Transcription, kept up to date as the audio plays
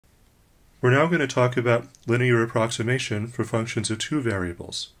We're now going to talk about linear approximation for functions of two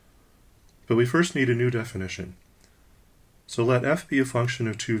variables. But we first need a new definition. So let f be a function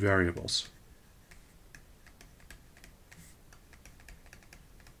of two variables.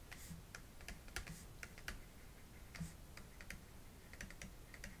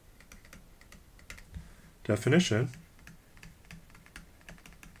 Definition.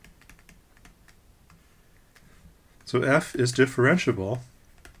 So f is differentiable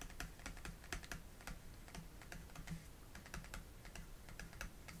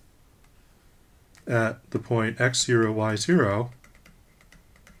at the point x0, y0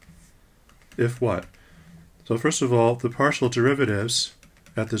 if what? So first of all, the partial derivatives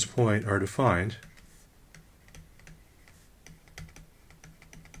at this point are defined.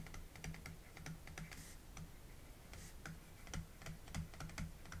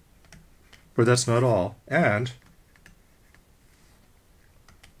 But that's not all. And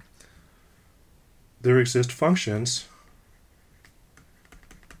there exist functions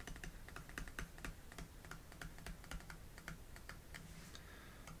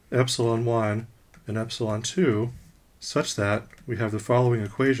epsilon 1 and epsilon 2 such that we have the following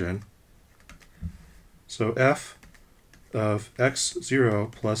equation. So f of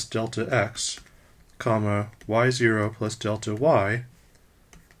x0 plus delta x, comma, y0 plus delta y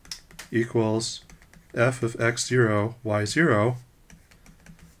equals f of x0, y0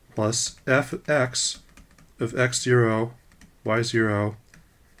 plus fx of x0, y0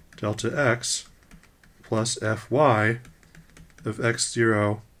 delta x plus fy of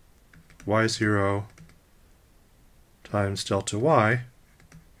x0, y0 times delta y,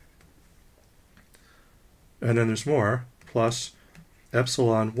 and then there's more, plus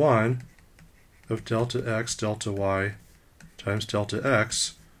epsilon 1 of delta x delta y times delta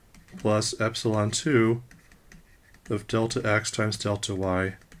x plus epsilon 2 of delta x times delta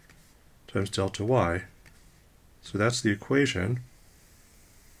y times delta y. So that's the equation.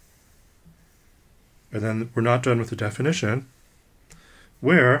 And then we're not done with the definition,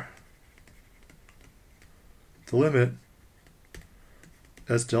 where the limit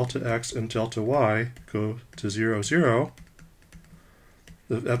as delta x and delta y go to 0, 0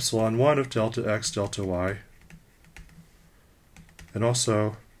 of epsilon 1 of delta x delta y, and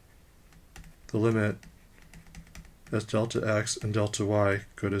also the limit as delta x and delta y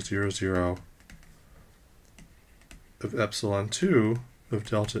go to 0, 0 of epsilon 2 of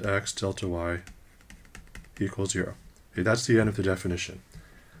delta x delta y equals 0. Okay, that's the end of the definition.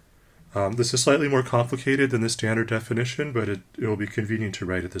 This is slightly more complicated than the standard definition, but it will be convenient to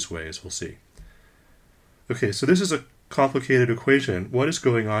write it this way, as we'll see. Okay, so this is a complicated equation. What is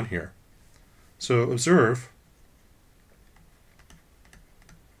going on here? So observe.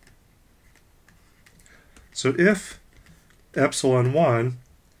 So if epsilon 1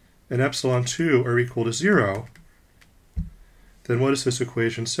 and epsilon 2 are equal to 0, then what does this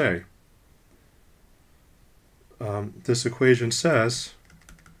equation say? This equation says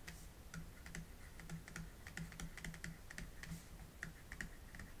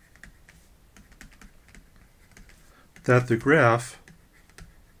that the graph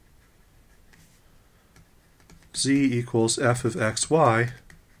z equals f of xy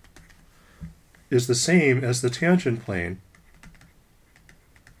is the same as the tangent plane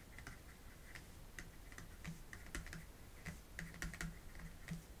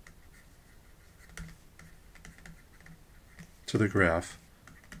to the graph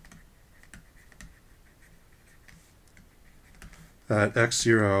at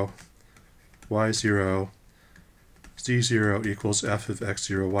x0, y0, z0 equals f of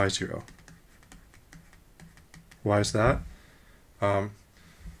x0, y0. Why is that?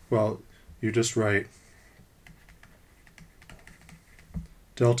 Well, you just write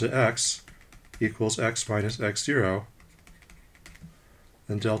delta x equals x minus x0,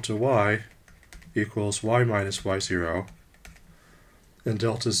 and delta y equals y minus y0, and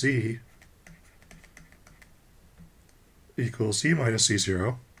delta z equals z minus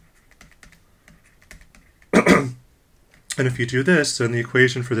z0. And if you do this, then the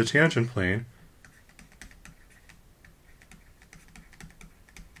equation for the tangent plane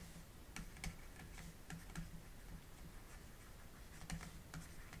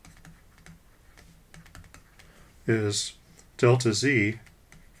is delta z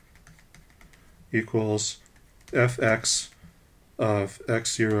equals fx of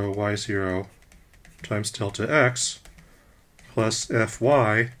x0, y0 times delta x plus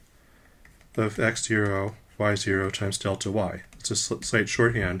fy of x0, y0 times delta y. It's a slight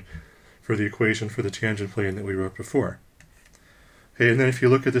shorthand for the equation for the tangent plane that we wrote before. Okay, and then if you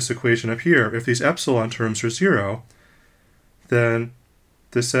look at this equation up here, if these epsilon terms are 0, then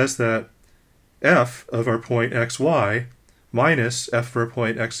this says that f of our point xy minus f of our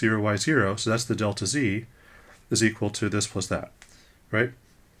point x0, y0, so that's the delta z, is equal to this plus that, right?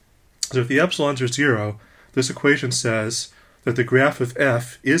 So if the epsilons are 0, this equation says that the graph of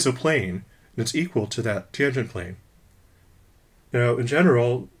f is a plane, and it's equal to that tangent plane. Now, in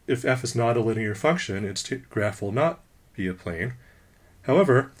general, if f is not a linear function, its graph will not be a plane.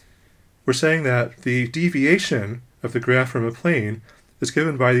 However, we're saying that the deviation of the graph from a plane is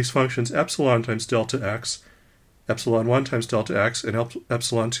given by these functions epsilon times delta x, epsilon 1 times delta x, and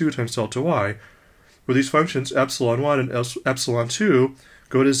epsilon 2 times delta y, where these functions epsilon 1 and epsilon 2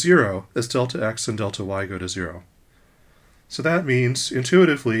 go to 0 as delta x and delta y go to 0. So that means,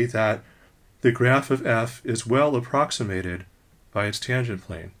 intuitively, that the graph of f is well approximated by its tangent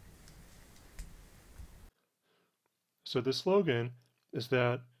plane. So the slogan is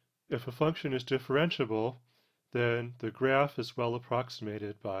that if a function is differentiable, then the graph is well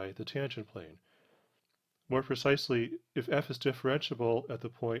approximated by the tangent plane. More precisely, if f is differentiable at the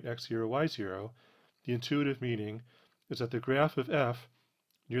point x0, y0, the intuitive meaning is that the graph of f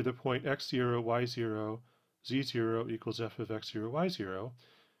near the point x0, y0, z0 equals f of x0, y0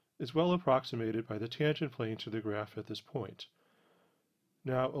 is well approximated by the tangent plane to the graph at this point.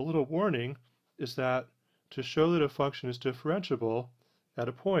 Now, a little warning is that to show that a function is differentiable at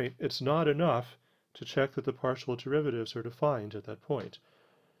a point, it's not enough to check that the partial derivatives are defined at that point,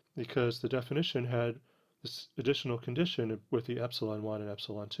 because the definition had this additional condition with the epsilon 1 and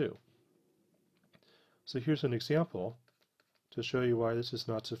epsilon 2. So here's an example to show you why this is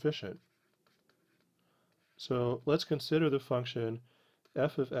not sufficient. So let's consider the function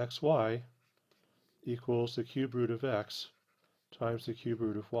f of xy equals the cube root of x times the cube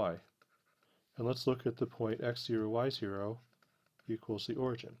root of y. And let's look at the point x0, y0 equals the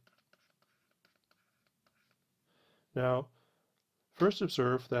origin. Now, first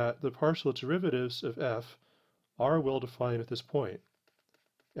observe that the partial derivatives of f are well defined at this point,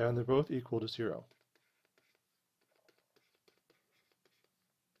 and they're both equal to 0.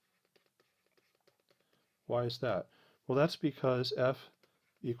 Why is that? Well, that's because f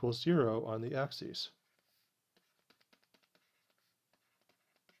equals 0 on the axes.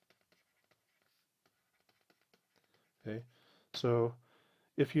 Okay, so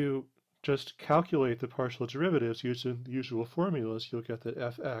if you just calculate the partial derivatives using the usual formulas, you'll get that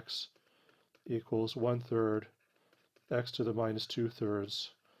fx equals 1/3 x to the minus 2/3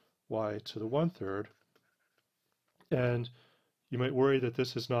 y to the 1/3. And you might worry that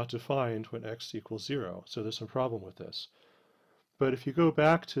this is not defined when x equals 0, so there's some problem with this. But if you go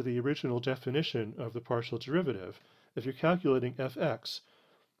back to the original definition of the partial derivative, if you're calculating fx,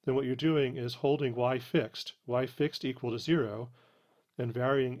 then what you're doing is holding y fixed equal to 0, and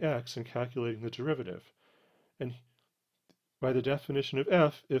varying x and calculating the derivative. And by the definition of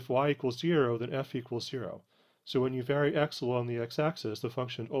f, if y equals 0, then f equals 0. So when you vary x along the x-axis, the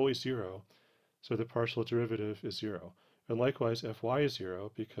function always 0, so the partial derivative is 0. And likewise, fy is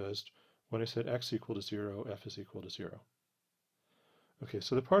 0, because when I said x equal to 0, f is equal to 0. Okay,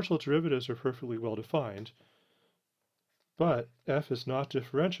 so the partial derivatives are perfectly well defined, but f is not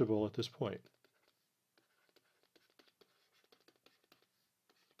differentiable at this point.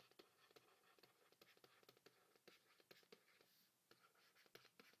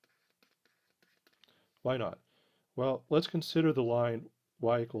 Why not? Well, let's consider the line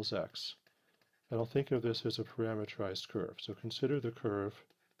y equals x. And I'll think of this as a parameterized curve. So consider the curve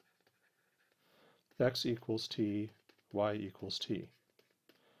x equals t, y equals t.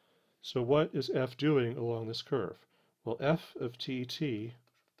 So what is f doing along this curve? Well, f of t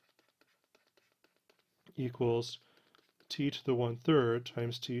equals t to the 1/3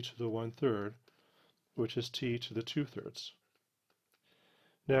 times t to the 1/3, which is t to the 2/3.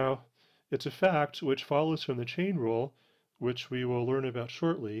 Now, it's a fact which follows from the chain rule, which we will learn about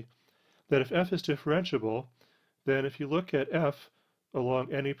shortly, that if f is differentiable, then if you look at f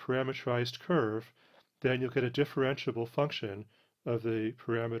along any parameterized curve, then you'll get a differentiable function of the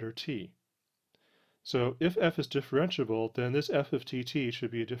parameter t. So if f is differentiable, then this f of tt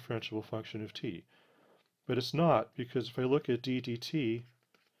should be a differentiable function of t. But it's not, because if I look at d dt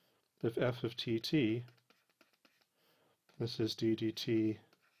of f of tt, this is d dt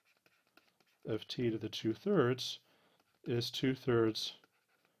of t to the 2/3, is 2/3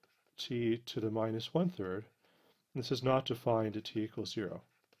 t to the minus 1/3. This is not defined at t equals 0.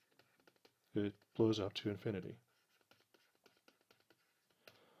 It blows up to infinity.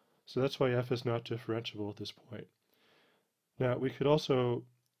 So that's why f is not differentiable at this point. Now, we could also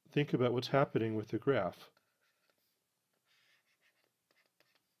think about what's happening with the graph.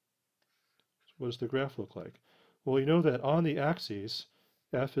 So what does the graph look like? Well, you know that on the axes,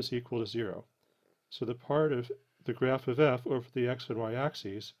 f is equal to 0. So the part of the graph of f over the x and y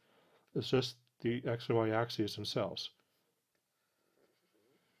axes is just the x and y axes themselves.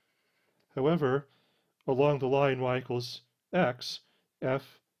 However, along the line y equals x,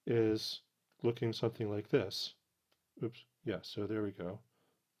 f is looking something like this. Oops, yeah, so there we go.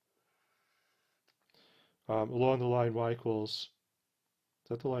 Along the line y equals, is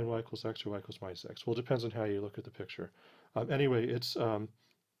that the line y equals x or y equals minus x? Well, it depends on how you look at the picture. Anyway, it's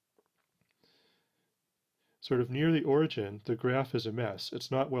sort of near the origin, the graph is a mess. It's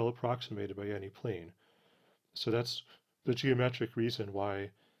not well approximated by any plane. So that's the geometric reason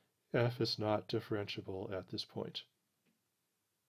why f is not differentiable at this point.